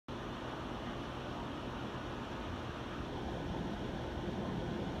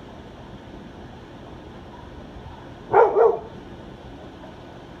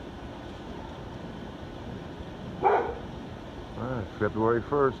February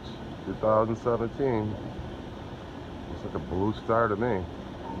 1st, 2017. Looks like a blue star to me.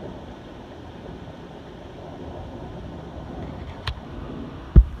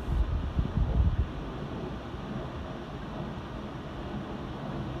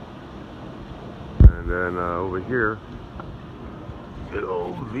 And then over here, good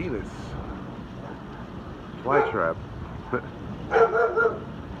old Venus flytrap.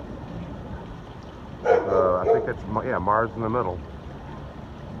 I think it's, yeah, Mars in the middle.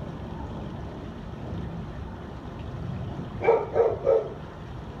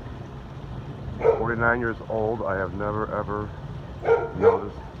 I'm 49 years old. I have never ever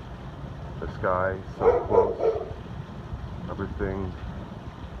noticed the sky so close. Everything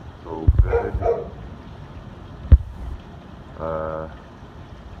so vivid. Uh,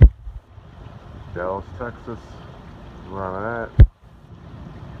 Dallas, Texas, is where I'm at.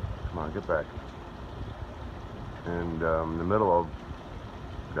 Come on, get back. And in the middle of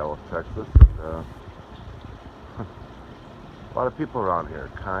Dallas, Texas, and a lot of people around here.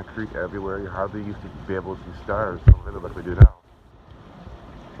 Concrete everywhere. You hardly used to be able to see stars so vivid like we do now.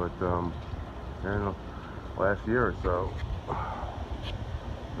 But here in the last year or so,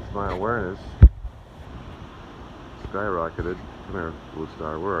 just my awareness skyrocketed. Come here, blue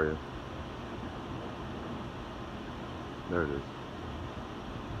star. Where are you? There it is.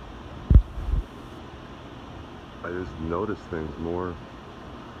 I just notice things more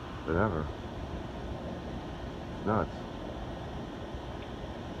than ever. It's nuts.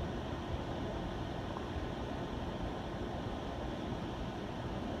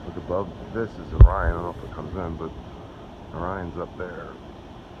 Look above this is Orion. I don't know if it comes in, but Orion's up there.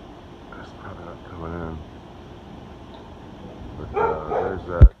 It's probably not coming in. But there's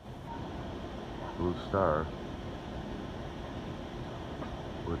that blue star,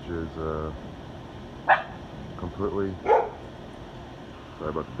 which is completely, sorry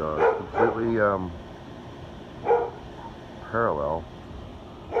about the dog, completely parallel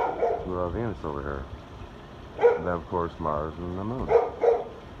to Venus over here. And then of course Mars and the moon.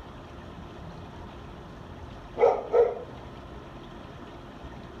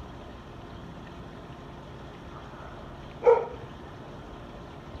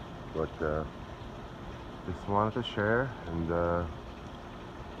 But just wanted to share and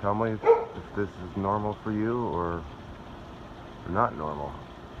tell me if this is normal for you or not normal.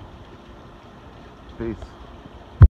 Peace.